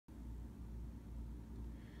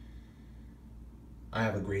I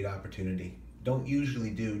have a great opportunity. Don't usually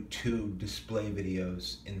do 2 display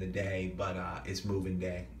videos in the day, but it's moving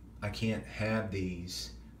day. I can't have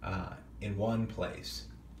these in one place.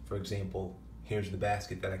 For example, here's the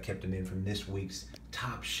basket that I kept them in from this week's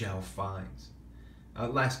top shelf finds.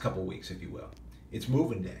 Last couple weeks, if you will. It's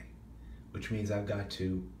moving day, which means I've got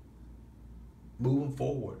to move them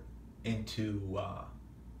forward into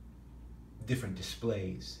different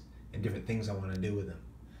displays and different things I want to do with them.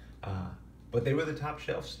 But they were the top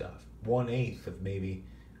shelf stuff, 1/8 of maybe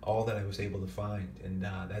all that I was able to find, and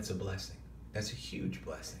that's a blessing. That's a huge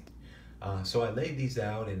blessing. So I laid these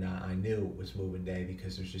out, and I knew it was moving day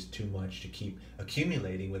because there's just too much to keep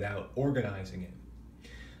accumulating without organizing it.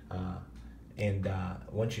 And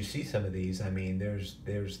once you see some of these, I mean, there's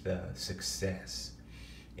the success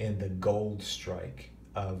and the gold strike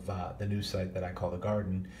of the new site that I call The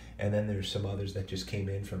Garden, and then there's some others that just came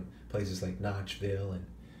in from places like Notchville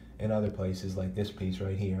and other places like this piece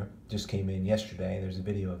right here. Just came in yesterday. There's a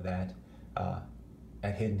video of that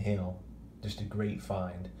at Hidden Hill. Just a great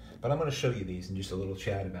find. But I'm going to show you these and just a little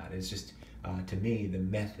chat about it. It's just, to me, the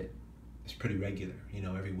method is pretty regular. You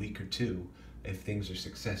know, every week or two, if things are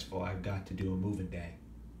successful, I've got to do a moving day.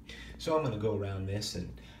 So I'm going to go around this,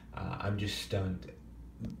 and I'm just stunned.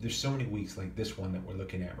 There's so many weeks like this one that we're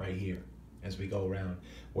looking at right here as we go around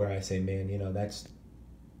where I say, man, you know,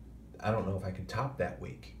 I don't know if I can top that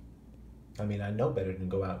week. I mean, I know better than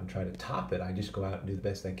go out and try to top it. I just go out and do the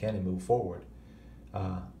best I can and move forward.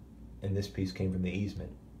 And this piece came from the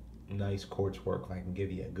easement. Nice quartz work. I can give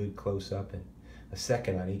you a good close-up and a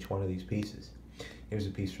second on each one of these pieces. Here's a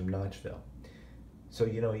piece from Notchville. So,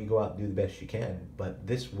 you know, you go out and do the best you can. But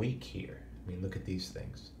this week here, I mean, look at these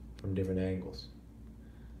things from different angles.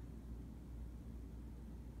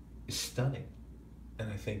 It's stunning. And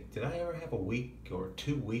I think, did I ever have a week or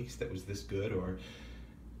 2 weeks that was this good? Or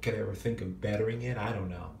could I ever think of bettering it? I don't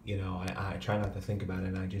know. You know, I try not to think about it,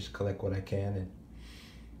 and I just collect what I can. And,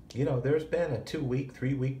 you know, there's been a 2-week,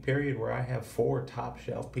 3-week period where I have 4 top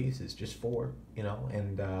shelf pieces, just 4, you know,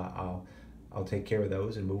 and I'll take care of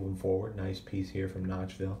those and move them forward. Nice piece here from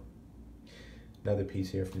Notchville. Another piece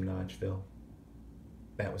here from Notchville.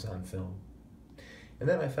 That was on film. And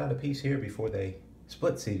then I found a piece here before they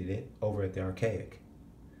split-seated it over at the Archaic.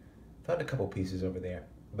 Found a couple pieces over there,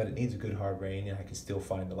 but it needs a good hard rain, and I can still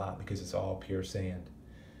find a lot because it's all pure sand.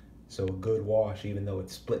 So a good wash, even though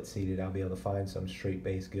it's split-seated, I'll be able to find some straight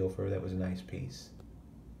base Guilford. That was a nice piece.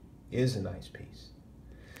 Is a nice piece.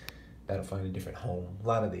 That'll find a different home. A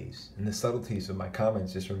lot of these. And the subtleties of my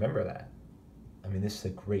comments, just remember that. I mean, this is a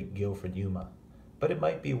great Guilford Yuma. But it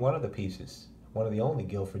might be one of the pieces, one of the only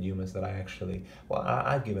Guilford Yumas that I actually, well,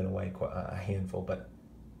 I've given away a handful, but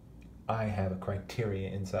I have a criteria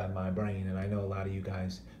inside my brain, and I know a lot of you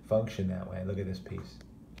guys function that way. Look at this piece.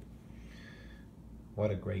 What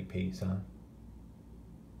a great piece, huh?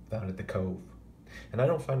 Found at the Cove. And I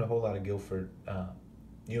don't find a whole lot of Guilford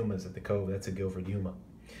Yumas at the Cove. That's a Guilford Yuma.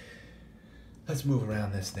 Let's move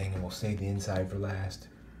around this thing, and we'll save the inside for last.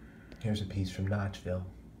 Here's a piece from Notchville.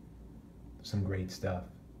 Some great stuff.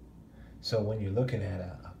 So when you're looking at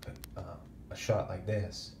a shot like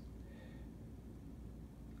this,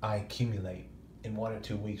 I accumulate in 1 or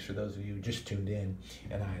 2 weeks, for those of you who just tuned in,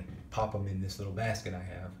 and I pop them in this little basket I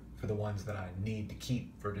have for the ones that I need to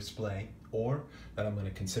keep for display or that I'm going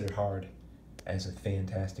to consider hard as a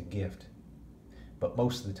fantastic gift. But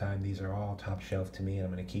most of the time, these are all top shelf to me, and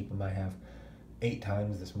I'm going to keep them. I have 8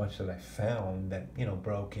 times as much that I found that, you know,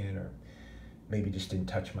 broken or maybe just didn't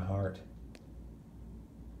touch my heart.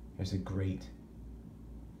 Here's a great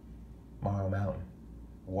Morrow Mountain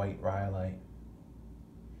white rhyolite.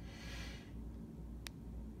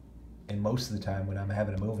 And most of the time when I'm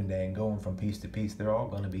having a moving day and going from piece to piece, they're all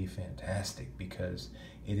going to be fantastic because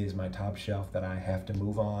it is my top shelf that I have to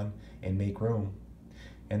move on and make room.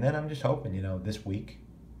 And then I'm just hoping, you know, this week,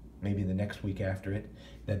 maybe the next week after it,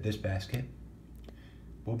 that this basket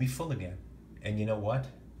will be full again. And you know what?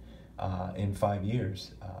 In 5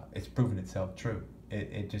 years, it's proven itself true.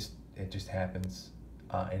 It just happens,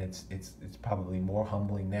 and it's probably more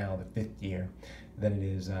humbling now, the 5th year, than it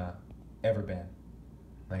is ever been.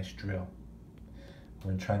 Nice drill. I'm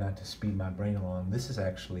going to try not to speed my brain along. This is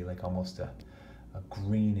actually like almost a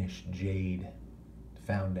greenish jade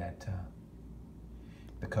found at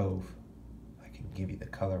the Cove. I can give you the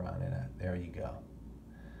color on it. There you go.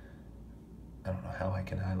 I don't know how I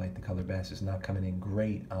can highlight the color best. It's not coming in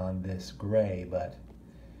great on this gray, but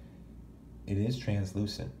it is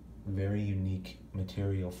translucent. Very unique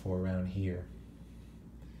material for around here.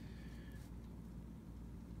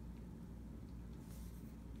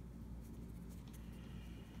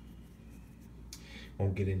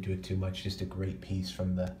 Won't get into it too much, just a great piece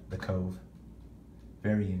from the Cove.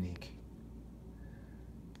 Very unique.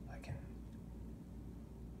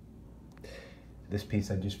 This piece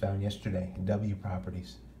I just found yesterday, W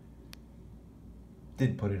Properties.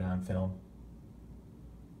 Did put it on film,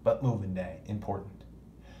 but moving day, important.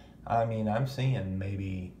 I mean, I'm seeing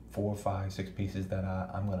maybe 4, 5, 6 pieces that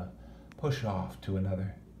I'm gonna push off to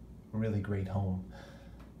another really great home.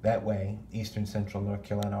 That way, Eastern Central North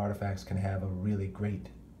Carolina Artifacts can have a really great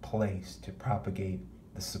place to propagate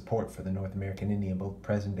the support for the North American Indian, both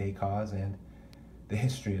present day cause and the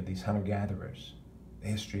history of these hunter-gatherers. The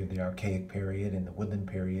history of the Archaic period and the Woodland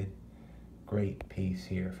period. Great piece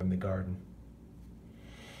here from the garden.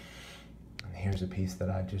 And here's a piece that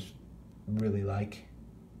I just really like.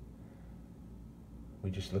 We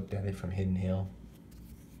just looked at it from Hidden Hill.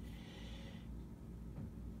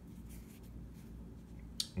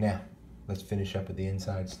 Now, let's finish up with the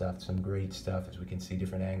inside stuff. Some great stuff, as we can see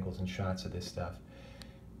different angles and shots of this stuff.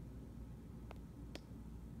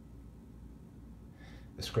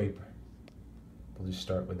 The scraper. We'll just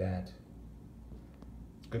start with that.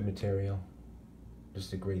 Good material.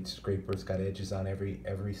 Just a great scraper. It's got edges on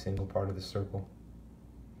every single part of the circle.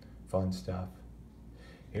 Fun stuff.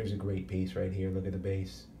 Here's a great piece right here. Look at the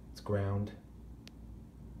base. It's ground.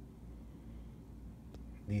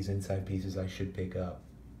 These inside pieces I should pick up.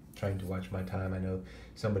 Trying to watch my time. I know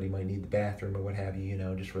somebody might need the bathroom or what have you,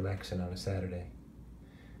 just relaxing on a Saturday.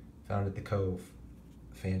 Found at the Cove.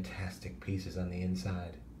 Fantastic pieces on the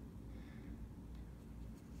inside.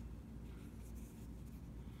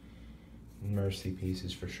 Mercy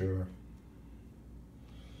pieces for sure.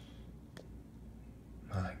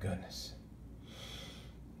 My goodness.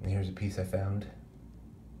 And here's a piece I found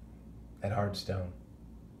at Hardstone.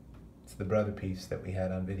 It's the brother piece that we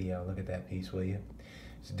had on video. Look at that piece, will you?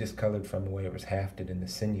 It's discolored from the way it was hafted in the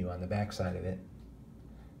sinew on the back side of it.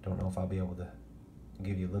 Don't know if I'll be able to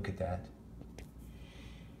give you a look at that.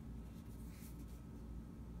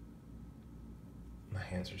 My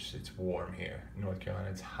hands are, it's warm here. In North Carolina,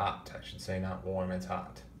 it's hot. I should say not warm, it's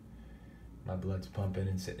hot. My blood's pumping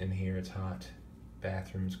and sitting in here, it's hot.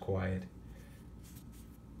 Bathroom's quiet.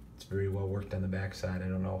 It's very well worked on the backside. I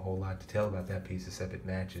don't know a whole lot to tell about that piece except it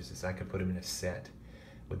matches. I could put them in a set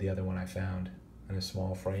with the other one I found in a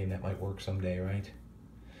small frame. That might work someday, right?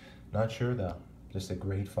 Not sure though. Just a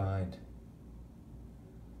great find.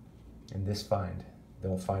 And this find,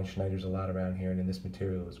 don't find Schneiders a lot around here, and in this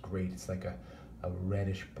material is great. It's like a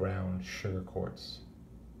reddish brown sugar quartz.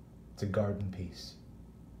 It's a garden piece.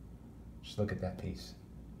 Just look at that piece.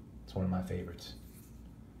 It's one of my favorites.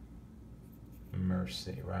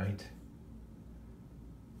 Mercy, right?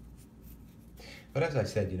 But as I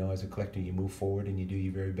said, as a collector, you move forward and you do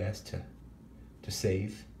your very best to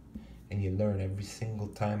save, and you learn every single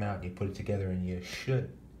time out, and you put it together, and you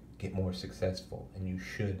should get more successful, and you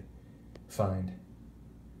should find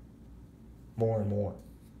more and more.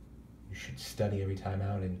 You should study every time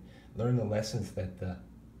out and learn the lessons that the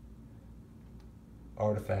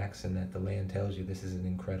artifacts and that the land tells you. This is an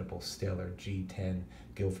incredible, stellar G10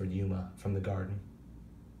 Guilford Yuma from the garden.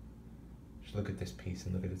 Just look at this piece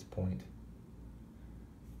and look at its point.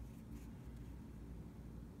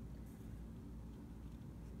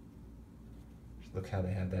 Just look how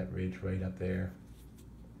they have that ridge right up there.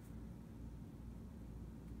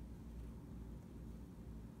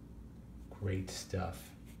 Great stuff.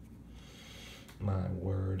 My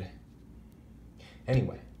word.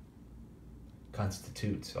 Anyway, all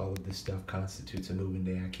of this stuff constitutes a moving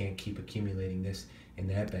day. I can't keep accumulating this in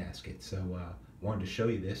that basket. So wanted to show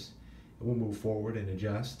you this. We'll move forward and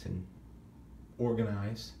adjust and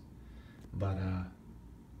organize. But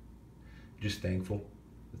just thankful.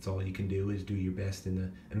 That's all you can do, is do your best in the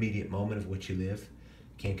immediate moment of which you live.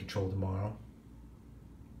 Can't control tomorrow.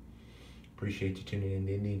 Appreciate you tuning in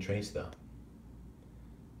to Indian Trace though.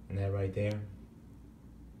 And that right there,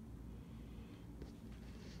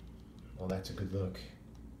 well, that's a good look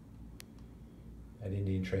at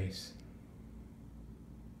Indian Trace.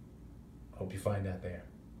 Hope you find out there.